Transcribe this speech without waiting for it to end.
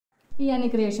Yanni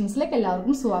Creationsലേക്ക്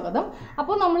എല്ലാവർക്കും സ്വാഗതം.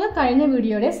 അപ്പോൾ നമ്മൾ കഴിഞ്ഞ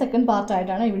വീഡിയോയുടെ സെക്കൻഡ് പാർട്ട്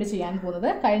ആയിട്ടാണ് ഇവിടെ ചെയ്യാൻ പോകുന്നത്.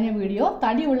 കഴിഞ്ഞ വീഡിയോ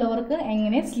തടിയുള്ളവർക്ക്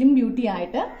എങ്ങനെ സ്ലിം ബ്യൂട്ടി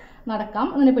ആയിട്ട് നടക്കാം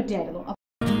എന്നതിനെ പറ്റിയായിരുന്നു.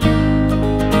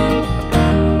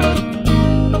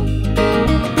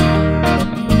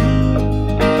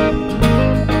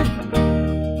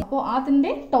 അപ്പോൾ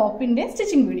അതിന്റെ ടോപ്പിന്റെ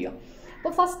സ്റ്റിച്ചിങ് വീഡിയോ.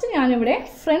 അപ്പോൾ ഫസ്റ്റ് ഞാനിവിടെ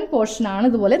ഫ്രണ്ട് പോർഷനാണ്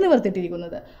ഇതുപോലെ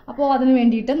നിവർത്തിയിട്ടിരിക്കുന്നത്. അപ്പോൾ അതിന്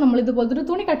വേണ്ടിയിട്ട് നമ്മൾ ഇതുപോലത്തെ ഒരു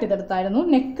തുണി കട്ട് ചെയ്തെടുത്തായിരുന്നു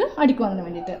നെക്ക് അടിക്കുന്നതിന്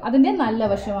വേണ്ടിയിട്ട്. അതിൻ്റെ നല്ല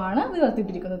വശമാണ്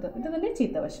നിവർത്തിയിട്ടിരിക്കുന്നത്. ഇതിൻ്റെ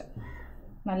ചീത്ത വശം.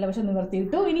 നല്ല വശം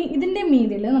നിവർത്തിയിട്ടു. ഇനി ഇതിൻ്റെ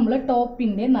മീതിൽ നമ്മൾ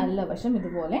ടോപ്പിൻ്റെ നല്ല വശം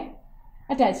ഇതുപോലെ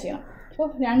അറ്റാച്ച് ചെയ്യണം. അപ്പോൾ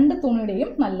രണ്ട്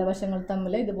തുണിയുടെയും നല്ല വശങ്ങൾ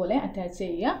തമ്മിൽ ഇതുപോലെ അറ്റാച്ച്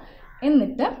ചെയ്യുക.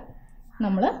 എന്നിട്ട്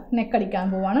നമ്മൾ നെക്ക് അടിക്കാൻ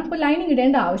പോവുകയാണ്. അപ്പോൾ ലൈനിങ്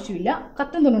ഇടേണ്ട ആവശ്യമില്ല.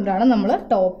 കട്ടൻ തുണി കൊണ്ടാണ് നമ്മൾ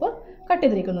ടോപ്പ് കട്ട്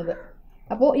ചെയ്തിരിക്കുന്നത്.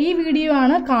 അപ്പോൾ ഈ വീഡിയോ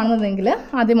ആണ് കാണുന്നതെങ്കിൽ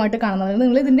ആദ്യമായിട്ട് കാണുന്നതെങ്കിൽ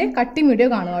നിങ്ങൾ ഇതിൻ്റെ കട്ടിങ് വീഡിയോ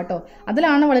കാണുക കേട്ടോ.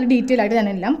 അതിലാണ് വളരെ ഡീറ്റെയിൽ ആയിട്ട്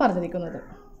ഞാനെല്ലാം പറഞ്ഞിരിക്കുന്നത്.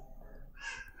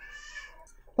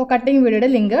 അപ്പോൾ കട്ടിങ് വീഡിയോയുടെ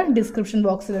ലിങ്ക് ഡിസ്ക്രിപ്ഷൻ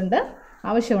ബോക്സിലുണ്ട്.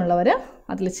 ആവശ്യമുള്ളവർ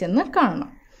അതിൽ ചെന്ന് കാണണം.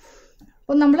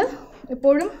 അപ്പോൾ നമ്മൾ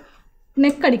എപ്പോഴും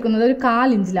നെക്ക് അടിക്കുന്നത് ഒരു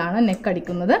 1/4 ഇഞ്ചിലാണ് നെക്ക്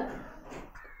അടിക്കുന്നത്.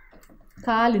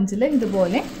 1/4 ഇഞ്ചിൽ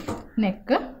ഇതുപോലെ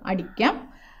നെക്ക് അടിക്കാം.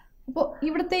 അപ്പോൾ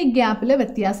ഇവിടുത്തെ ഈ ഗ്യാപ്പിൽ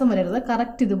വ്യത്യാസം വരരുത്.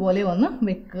 കറക്റ്റ് ഇതുപോലെ ഒന്ന്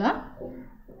വെക്കുക.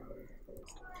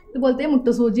 ഇതുപോലത്തെ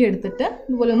മുട്ടുസൂചി എടുത്തിട്ട്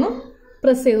ഇതുപോലെ ഒന്ന്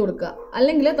പ്രസ് ചെയ്ത് കൊടുക്കുക.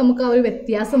 അല്ലെങ്കിൽ നമുക്ക് ആ ഒരു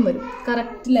വ്യത്യാസം വരും.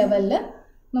 കറക്റ്റ് ലെവലിൽ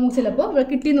നമുക്ക് ചിലപ്പോൾ ഇവിടെ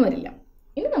കിട്ടിയെന്ന് വരില്ല.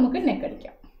 ഇനി നമുക്ക് നെക്ക്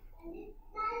അടിക്കാം.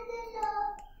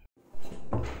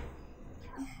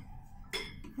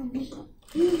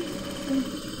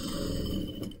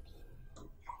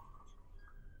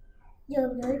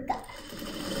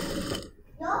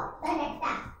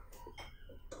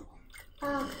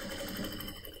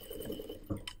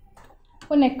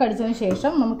 അപ്പോൾ നെക്ക് അടിച്ചതിന്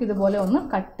ശേഷം നമുക്കിതുപോലെ ഒന്ന്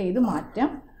കട്ട് ചെയ്ത് മാറ്റാം.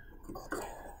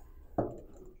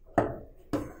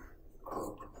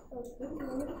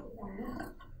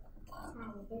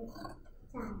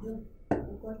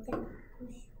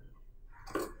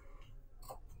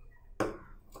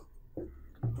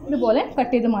 ഇതുപോലെ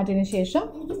കട്ട് ചെയ്ത് മാറ്റിയതിന് ശേഷം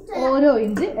ഓരോ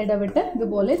ഇഞ്ച് ഇടവിട്ട്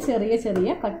ഇതുപോലെ ചെറിയ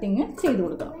ചെറിയ കട്ടിങ് ചെയ്ത്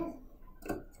കൊടുക്കണം.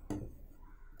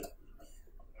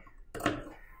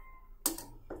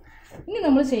 ഇനി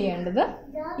നമ്മൾ ചെയ്യേണ്ടത്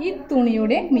ഈ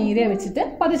തുണിയുടെ മീതെ വെച്ചിട്ട്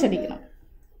പതിച്ചടിക്കണം.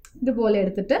 ഇതുപോലെ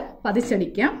എടുത്തിട്ട്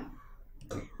പതിച്ചടിക്കാം.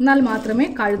 എന്നാൽ മാത്രമേ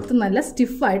കഴുത്ത് നല്ല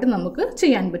സ്റ്റിഫായിട്ട് നമുക്ക്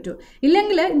ചെയ്യാൻ പറ്റൂ.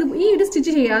 ഇല്ലെങ്കിൽ ഈ ഒരു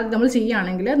സ്റ്റിച്ച് ചെയ്യാതെ നമ്മൾ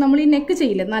ചെയ്യുകയാണെങ്കിൽ നമ്മൾ ഈ നെക്ക്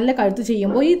ചെയ്യില്ല, നല്ല കഴുത്ത്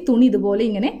ചെയ്യുമ്പോൾ ഈ തുണി ഇതുപോലെ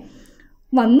ഇങ്ങനെ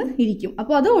വന്ന് ഇരിക്കും.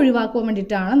 അപ്പോൾ അത് ഒഴിവാക്കാൻ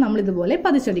വേണ്ടിയിട്ടാണ് നമ്മൾ ഇതുപോലെ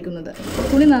പതിച്ചടിക്കുന്നത്.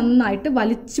 തുണി നന്നായിട്ട്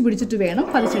വലിച്ചു പിടിച്ചിട്ട് വേണം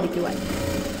പതിച്ചടിക്കുവാൻ.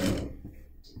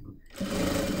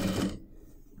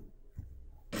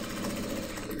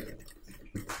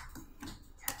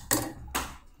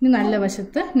 ഇനി നല്ല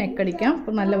വശത്ത് നെക്കടിക്കാം.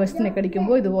 അപ്പോൾ നല്ല വശത്ത്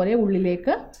നെക്കടിക്കുമ്പോൾ ഇതുപോലെ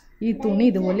ഉള്ളിലേക്ക് ഈ തുണി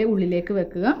ഇതുപോലെ ഉള്ളിലേക്ക്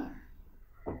വെക്കുക.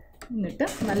 എന്നിട്ട്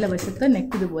നല്ല വശത്ത്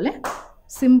നെക്ക് ഇതുപോലെ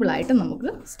സിമ്പിളായിട്ട്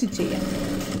നമുക്ക് സ്റ്റിച്ച് ചെയ്യാം.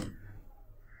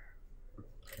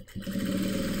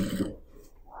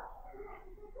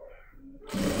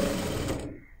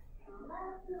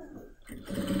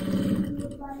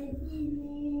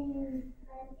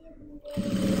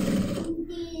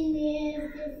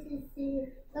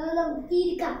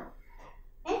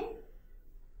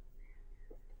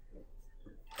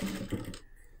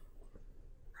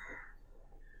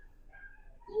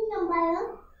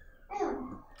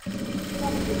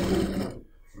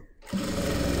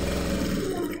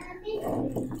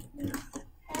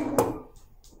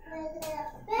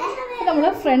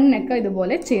 നമ്മൾ ഫ്രണ്ട് നെക്ക്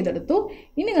ഇതുപോലെ ചെയ്തെടുത്തു.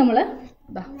 ഇനി നമ്മൾ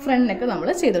ഫ്രണ്ട് നെക്ക് നമ്മൾ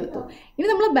ചെയ്തെടുത്തു. ഇനി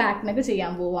നമ്മൾ ബാക്ക് നെക്ക്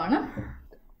ചെയ്യാൻ പോവുകയാണ്.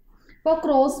 അപ്പോൾ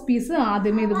ക്രോസ് പീസ്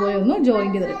ആദ്യമേ ഇതുപോലെ ഒന്ന് ജോയിൻ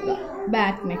ചെയ്തെടുക്കുക.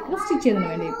 ബാക്ക് നെക്ക് സ്റ്റിച്ച് ചെയ്തതിന്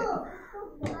വേണ്ടിയിട്ട്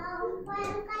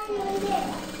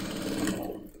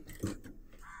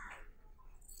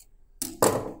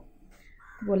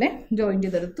ഇതുപോലെ ജോയിൻ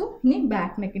ചെയ്തെടുത്തു. ഇനി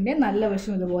ബാക്ക് നെക്കിൻ്റെ നല്ല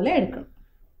വശം ഇതുപോലെ എടുക്കണം.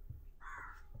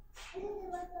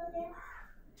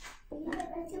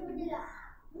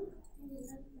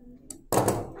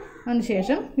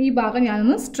 അതിനുശേഷം ഈ ഭാഗം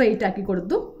ഞാനൊന്ന് സ്ട്രെയിറ്റ് ആക്കി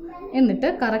കൊടുത്തു. എന്നിട്ട്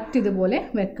കറക്റ്റ് ഇതുപോലെ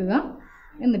വെക്കുക.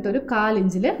 എന്നിട്ടൊരു 1/4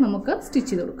 ഇഞ്ചിൽ നമുക്ക് സ്റ്റിച്ച്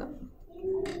ചെയ്ത് കൊടുക്കാം.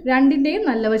 രണ്ടിൻ്റെയും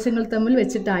നല്ല വശങ്ങൾ തമ്മിൽ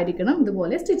വെച്ചിട്ടായിരിക്കണം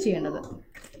ഇതുപോലെ സ്റ്റിച്ച് ചെയ്യേണ്ടത്.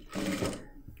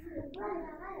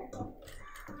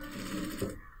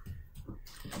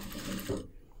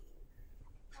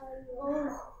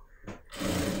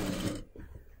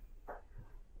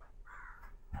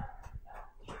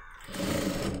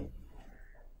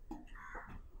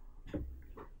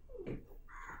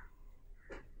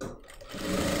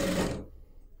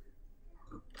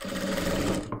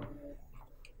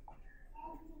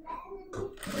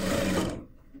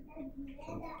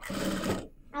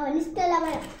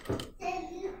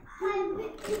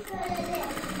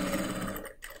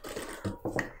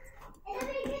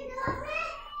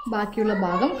 ബാക്കിയുള്ള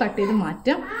ഭാഗം കട്ട് ചെയ്ത്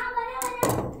മാറ്റാം.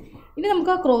 ഇനി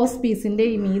നമുക്ക് ആ ക്രോസ് പീസിൻ്റെ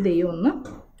ഈ മീതെയും ഒന്ന്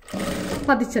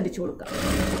പതിച്ചടിച്ചു കൊടുക്കാം.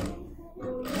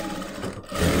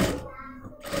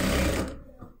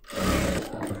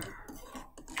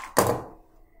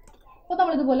 അപ്പോൾ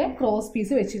നമ്മളിതുപോലെ ക്രോസ്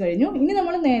പീസ് വെച്ച് കഴിഞ്ഞു. ഇനി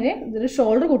നമ്മൾ നേരെ ഇതിൽ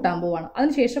ഷോൾഡർ കൂട്ടാൻ പോവാണ്.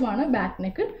 അതിനുശേഷമാണ് ബാക്ക്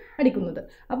നെക്ക് അടിക്കുന്നത്.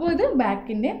 അപ്പോൾ ഇത്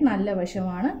ബാക്കിൻ്റെ നല്ല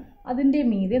വശമാണ്. അതിൻ്റെ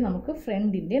മീതെ നമുക്ക്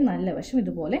ഫ്രണ്ടിൻ്റെ നല്ല വശം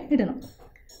ഇതുപോലെ ഇടണം.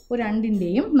 അപ്പോൾ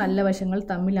രണ്ടിൻ്റെയും നല്ല വശങ്ങൾ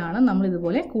തമ്മിലാണ് നമ്മൾ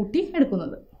ഇതുപോലെ കൂട്ടി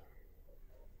എടുക്കുന്നത്.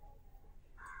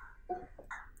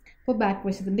 അപ്പോൾ ബാക്ക്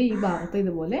വശത്തിൻ്റെ ഈ ഭാഗത്ത്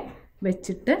ഇതുപോലെ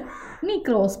വെച്ചിട്ട് ഇനി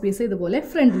ക്രോസ് പീസ് ഇതുപോലെ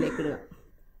ഫ്രണ്ടിലേക്ക് ഇടുക.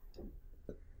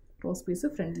 ക്രോസ് പീസ്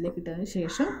ഫ്രണ്ടിലേക്ക് ഇട്ടതിന്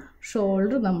ശേഷം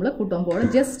ഷോൾഡർ നമ്മൾ കുട്ടുമ്പോൾ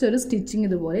ജസ്റ്റ് ഒരു സ്റ്റിച്ചിങ്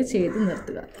ഇതുപോലെ ചെയ്ത്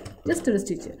നിർത്തുക. ജസ്റ്റ് ഒരു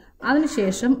സ്റ്റിച്ച്.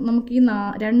 അതിനുശേഷം നമുക്ക് ഈ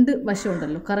രണ്ട് വശം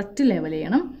ഉണ്ടല്ലോ കറക്റ്റ് ലെവൽ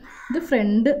ചെയ്യണം. ഇത്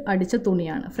ഫ്രണ്ട് അടിച്ച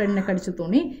തുണിയാണ്, ഫ്രണ്ടിനൊക്കെ അടിച്ച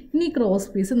തുണി. ഇനി ക്രോസ്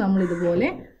പീസ് നമ്മൾ ഇതുപോലെ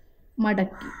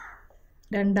മടക്കി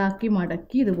രണ്ടാക്കി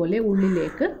മടക്കി ഇതുപോലെ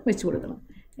ഉള്ളിലേക്ക് വെച്ച് കൊടുക്കണം.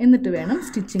 എന്നിട്ട് വേണം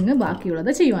സ്റ്റിച്ചിങ്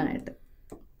ബാക്കിയുള്ളത് ചെയ്യുവാനായിട്ട്.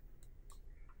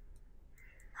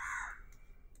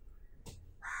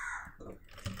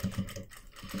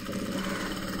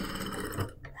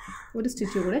 ഒരു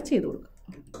സ്റ്റിച്ച് കൂടെ ചെയ്ത് കൊടുക്കാം.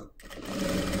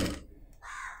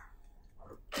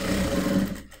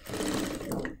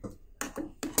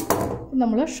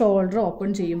 നമ്മൾ ഷോൾഡർ ഓപ്പൺ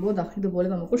ചെയ്യുമ്പോൾ ഇതുപോലെ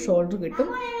നമുക്ക് ഷോൾഡർ കിട്ടും.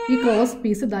 ഈ ക്രോസ്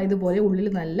പീസ് ഇതുപോലെ ഉള്ളിൽ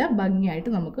നല്ല ഭംഗിയായിട്ട്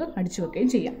നമുക്ക് അടിച്ചു വെക്കുകയും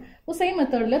ചെയ്യാം. അപ്പോൾ സെയിം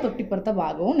മെത്തേഡിൽ തൊട്ടിപ്പുറത്തെ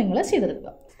ഭാഗവും നിങ്ങൾ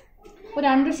ചെയ്തെടുക്കുക. അപ്പോൾ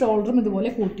രണ്ട് ഷോൾഡറും ഇതുപോലെ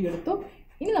കൂട്ടിയെടുത്തു.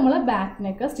 ഇനി നമ്മൾ ബാക്ക്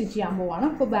നെക്ക് സ്റ്റിച്ച് ചെയ്യാൻ പോവാണ്.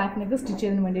 അപ്പോൾ ബാക്ക് നെക്ക് സ്റ്റിച്ച്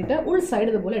ചെയ്യുന്നതിന് വേണ്ടിയിട്ട് ഉൾ സൈഡ്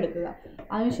ഇതുപോലെ എടുക്കുക.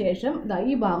 അതിനുശേഷം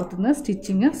ഈ ഭാഗത്തു നിന്ന്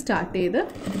സ്റ്റിച്ചിങ് സ്റ്റാർട്ട് ചെയ്ത്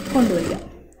കൊണ്ടുവരിക.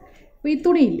 അപ്പോൾ ഈ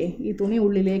തുണിയില്ലേ, ഈ തുണി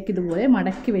ഉള്ളിലേക്ക് ഇതുപോലെ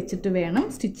മടക്കി വെച്ചിട്ട് വേണം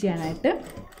സ്റ്റിച്ച് ചെയ്യാനായിട്ട്.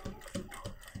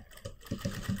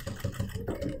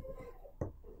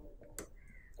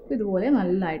 ഇതുപോലെ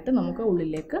നല്ലതായിട്ട് നമുക്ക്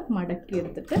ഉള്ളിലേക്ക് മടക്കി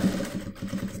എടുത്തിട്ട്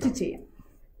സ്റ്റിച്ച് ചെയ്യാം.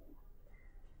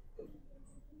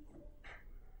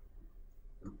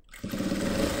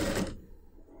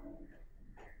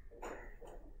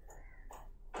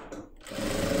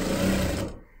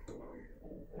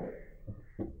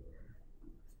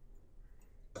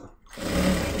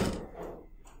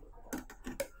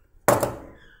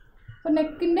 അപ്പോൾ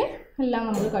നെക്കിൻ്റെ എല്ലാം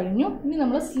നമ്മൾ കഴിഞ്ഞു. ഇനി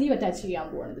നമ്മൾ സ്ലീവ് അറ്റാച്ച് ചെയ്യാൻ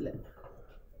പോവാണ്. ഇതിൽ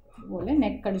അതുപോലെ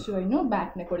നെക്ക് അടിച്ചു കഴിഞ്ഞു,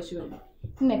 ബാക്ക് നെക്ക് അടിച്ചു കഴിഞ്ഞു.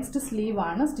 നെക്സ്റ്റ്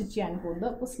സ്ലീവാണ് സ്റ്റിച്ച് ചെയ്യാൻ പോകുന്നത്.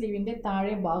 അപ്പോൾ സ്ലീവിൻ്റെ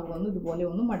താഴെ ഭാഗം ഒന്ന് ഇതുപോലെ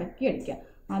ഒന്ന് മടക്കി അടിക്കുക.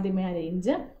 ആദ്യമേ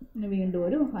അരയിഞ്ച്, പിന്നെ വീണ്ടും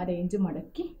ഒരു അരയിഞ്ച്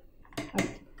മടക്കി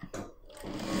അടിക്കുക.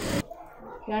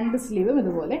 രണ്ട് സ്ലീവും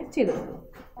ഇതുപോലെ ചെയ്ത് കൊടുക്കും.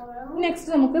 നെക്സ്റ്റ്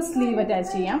നമുക്ക് സ്ലീവ്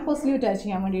അറ്റാച്ച് ചെയ്യാം. അപ്പോൾ സ്ലീവ് അറ്റാച്ച്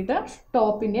ചെയ്യാൻ വേണ്ടിയിട്ട്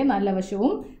ടോപ്പിൻ്റെ നല്ല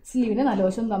വശവും സ്ലീവിൻ്റെ നല്ല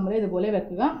വശവും തമ്മിൽ ഇതുപോലെ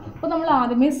വെക്കുക. അപ്പോൾ നമ്മൾ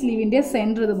ആദ്യമേ സ്ലീവിൻ്റെ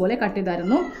സെൻറ്റർ ഇതുപോലെ കട്ട്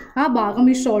ചെയ്തായിരുന്നു. ആ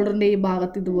ഭാഗം ഈ ഷോൾഡറിൻ്റെ ഈ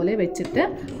ഭാഗത്ത് ഇതുപോലെ വെച്ചിട്ട്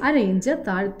അരയിഞ്ച്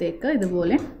താഴത്തേക്ക്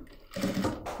ഇതുപോലെ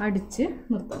അടിച്ച്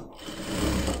നിർത്തണം.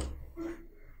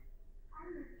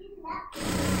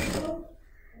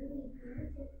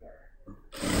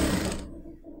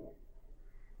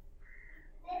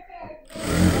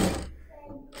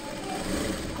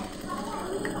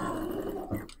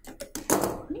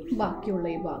 ബാക്കിയുള്ള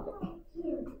ഈ ഭാഗം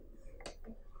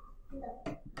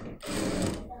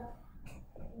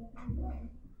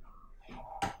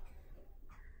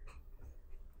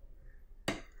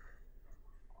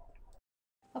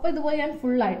അപ്പോൾ ഇതുപോലെ ഞാൻ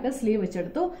ഫുള്ളായിട്ട് സ്ലീവ്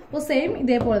വെച്ചെടുത്തു. അപ്പോൾ സെയിം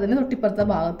ഇതേപോലെ തന്നെ തൊട്ടിപ്പുറത്തെ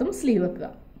ഭാഗത്തും സ്ലീവ് വെക്കുക.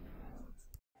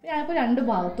 ഞാനിപ്പോൾ രണ്ട്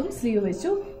ഭാഗത്തും സ്ലീവ്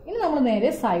വെച്ചു. ഇനി നമ്മൾ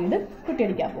നേരെ സൈഡ്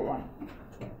കുട്ടിയടിക്കാൻ പോവാണ്.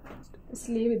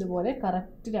 സ്ലീവ് ഇതുപോലെ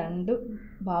കറക്റ്റ് രണ്ട്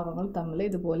ഭാഗങ്ങൾ തമ്മിൽ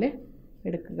ഇതുപോലെ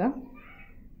എടുക്കുക.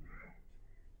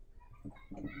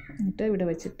 എന്നിട്ട് ഇവിടെ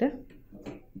വെച്ചിട്ട്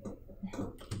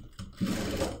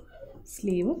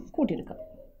സ്ലീവ് കൂട്ടിയെടുക്കാം.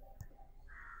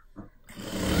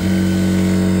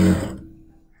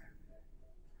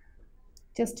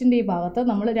 ചെസ്റ്റിൻ്റെ ഈ ഭാഗത്ത്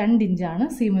നമ്മൾ 2 ഇഞ്ചാണ്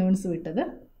സീം അലവൻസ് വിട്ടത്.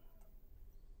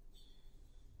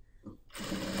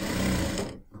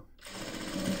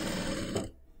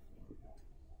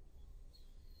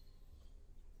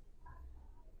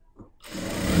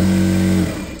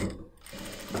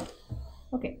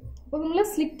 ഓക്കെ, അപ്പോൾ നമ്മൾ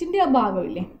സ്ലിറ്റിൻ്റെ ആ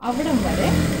ഭാഗമില്ലേ അവിടം വരെ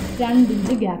 2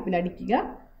 ഇഞ്ച് ഗ്യാപ്പിൽ അടിക്കുക.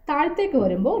 താഴത്തേക്ക്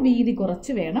വരുമ്പോൾ വീതി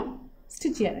കുറച്ച് വേണം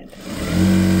സ്റ്റിച്ച് ചെയ്യാനായിട്ട്.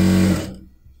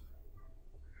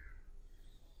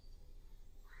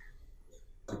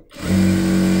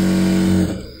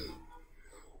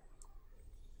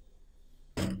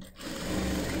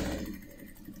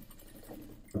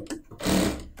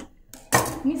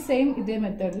 ഇനി സെയിം ഇതേ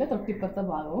മെത്തേഡിൽ തൊട്ടിപ്പുറത്തെ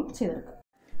ഭാഗവും ചെയ്തെടുക്കാം.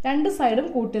 രണ്ട് സൈഡും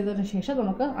കൂട്ടിയതിന് ശേഷം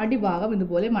നമുക്ക് അടിഭാഗം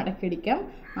ഇതുപോലെ മടക്കിയടിക്കാം.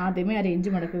 ആദ്യമേ അരയിഞ്ച്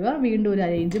മടക്കുക, വീണ്ടും ഒരു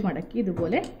അരയിഞ്ച് മടക്കി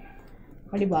ഇതുപോലെ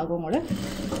അടിഭാഗവും കൂടെ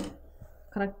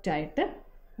കറക്റ്റായിട്ട്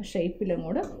ഷേപ്പിലും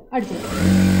കൂടെ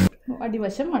അടിച്ചെടുക്കാം.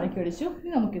 അടിവശം മടക്കി അടിച്ചു.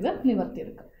 ഇനി നമുക്കിത്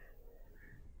നിവർത്തിയെടുക്കാം.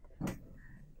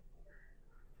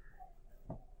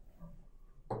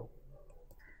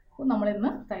 അപ്പോൾ നമ്മളിന്ന്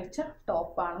തയ്ച്ച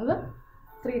ടോപ്പാണിത്.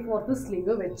 3/4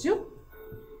 സ്ലീവ് വെച്ചു.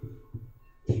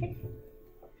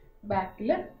 ബാക്കിൽ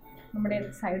നമ്മുടെ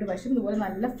സൈഡ് വശം ഇതുപോലെ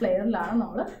നല്ല ഫ്ലെയറിലാണ്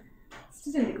നമ്മൾ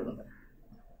സ്റ്റിച്ച് ചെയ്തിരിക്കുന്നത്.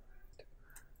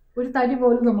 ഒരു തരി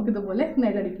പോലും നമുക്കിതുപോലെ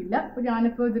നിഴലടിക്കില്ല. അപ്പോൾ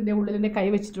ഞാനിപ്പോൾ ഇതിൻ്റെ ഉള്ളിൽ കൈ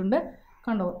വെച്ചിട്ടുണ്ട്,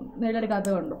 കണ്ടോ നിഴലടിക്കാത്ത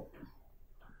കണ്ടോ,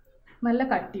 നല്ല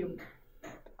കട്ടിയുണ്ട്.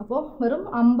 അപ്പോൾ വെറും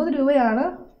 50 രൂപയാണ്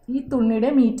ഈ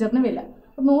തുണിയുടെ മീറ്ററിന് വില.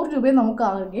 അപ്പോൾ 100 രൂപയെ നമുക്ക്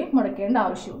ആകെ മുടക്കേണ്ട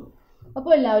ആവശ്യമുള്ളൂ.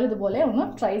 അപ്പോൾ എല്ലാവരും ഇതുപോലെ ഒന്ന്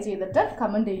ട്രൈ ചെയ്തിട്ട്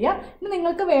കമൻറ്റ് ചെയ്യുക. ഇനി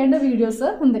നിങ്ങൾക്ക് വേണ്ട വീഡിയോസ്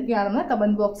എന്തൊക്കെയാണെന്ന്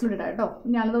കമൻറ്റ് ബോക്സിൽ ഇടാം കേട്ടോ.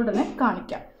 ഞാനത് ഉടനെ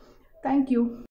കാണിക്കാം. Thank you.